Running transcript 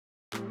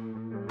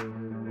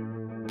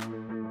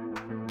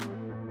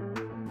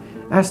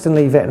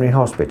Astonlee Veterinary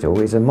Hospital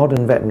is a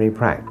modern veterinary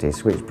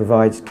practice which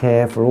provides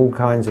care for all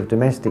kinds of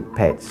domestic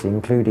pets,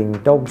 including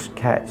dogs,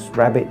 cats,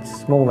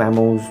 rabbits, small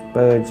mammals,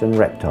 birds and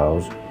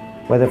reptiles,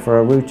 whether for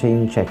a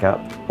routine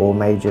checkup or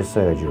major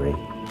surgery.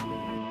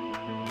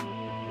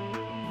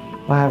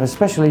 I have a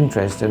special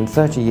interest and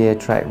 30-year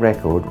track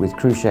record with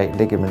cruciate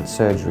ligament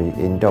surgery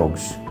in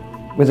dogs,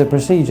 with a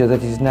procedure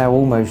that is now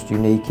almost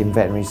unique in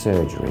veterinary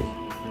surgery.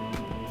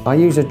 I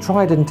use a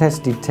tried and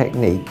tested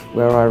technique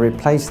where I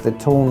replace the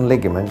torn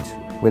ligament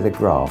with a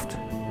graft.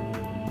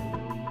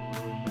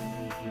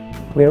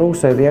 We are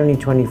also the only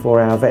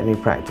 24-hour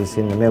veterinary practice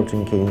in the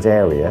Milton Keynes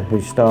area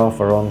whose staff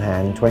are on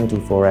hand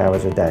 24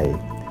 hours a day.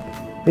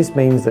 This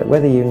means that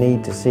whether you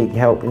need to seek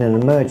help in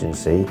an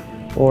emergency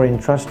or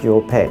entrust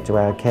your pet to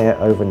our care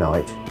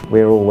overnight,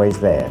 we're always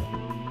there.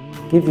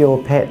 Give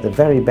your pet the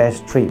very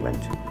best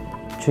treatment.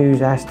 Choose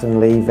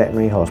Astonlee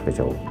Veterinary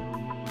Hospital.